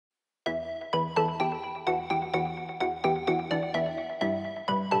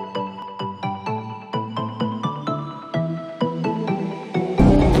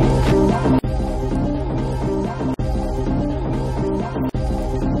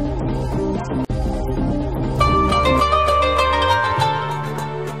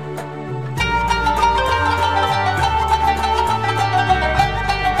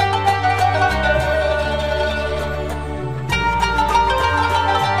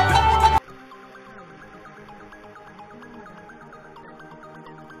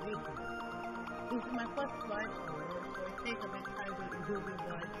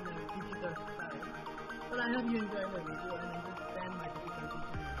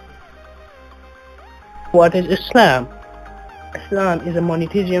What is Islam? Islam is a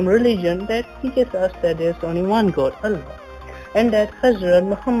monotheism religion that teaches us that there is only one God, Allah, and that Hazrat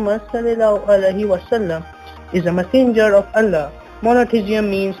Muhammad sallallahu alaihi wasallam is a messenger of Allah. Monotheism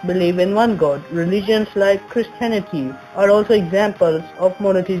means believe in one God. Religions like Christianity are also examples of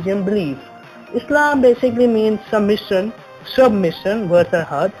monotheism belief. Islam basically means submission, words are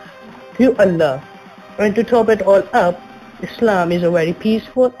hard, to Allah. And to top it all up, Islam is a very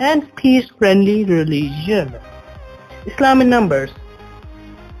peaceful and peace-friendly religion. Islam in numbers.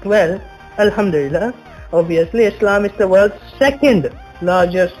 Well, Alhamdulillah, obviously Islam is the world's second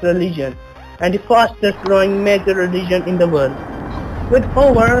largest religion and the fastest growing major religion in the world. With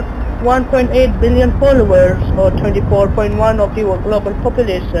over 1.8 billion followers or 24.1% of the global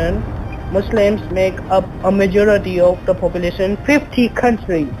population, Muslims make up a majority of the population in 50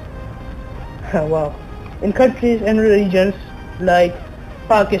 countries. Wow. In countries and regions like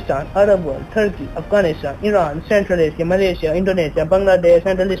Pakistan, Arab world, Turkey, Afghanistan, Iran, Central Asia, Malaysia, Indonesia, Bangladesh,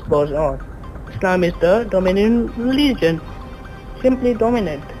 and the list goes on. Islam is the dominant religion. Simply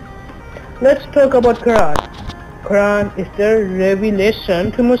dominant. Let's talk about Quran. Quran is the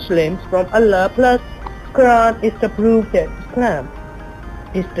revelation to Muslims from Allah, plus Quran is the proof that Islam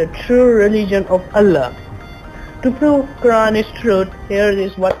is the true religion of Allah. To prove Quran is truth, here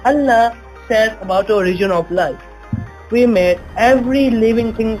is what Allah says about the origin of life. We made every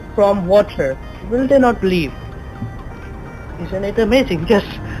living thing from water. Will they not believe? Isn't it amazing? Just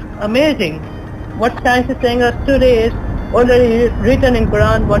amazing. What science is saying us today is already written in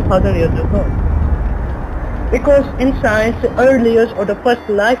Quran 1000 years ago. Because in science, the earliest or the first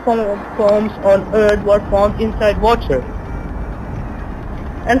life forms on earth were formed inside water.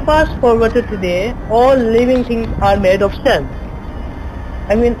 And fast forward to today, all living things are made of cells.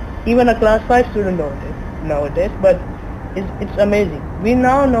 I mean, even a class 5 student knows this nowadays, but it's amazing. We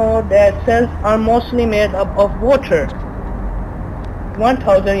now know that cells are mostly made up of water.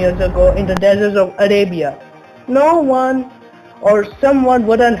 1000 years ago in the deserts of Arabia, no one or someone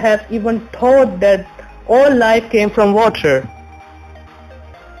wouldn't have even thought that all life came from water.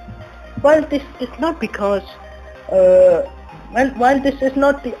 Well, this is not because while this is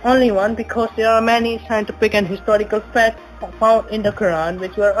not the only one, because there are many scientific and historical facts found in the Quran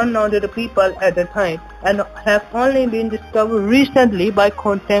which were unknown to the people at the time and have only been discovered recently by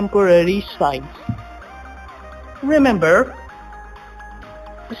contemporary science. Remember,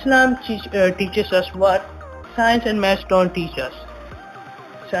 Islam teaches us what science and maths don't teach us.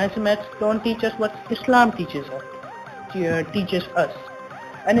 Science and maths don't teach us what Islam teaches us.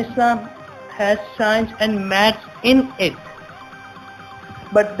 And Islam has science and maths in it.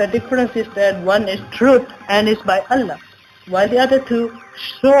 But the difference is that one is truth and is by Allah, while the other two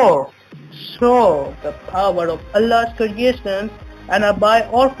show the power of Allah's creations and are by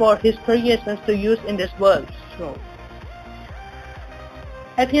or for His creations to use in this world. So,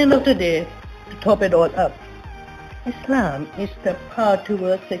 at the end of the day, to top it all up, Islam is the path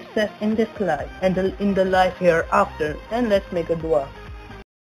towards success in this life and in the life hereafter. And let's make a dua.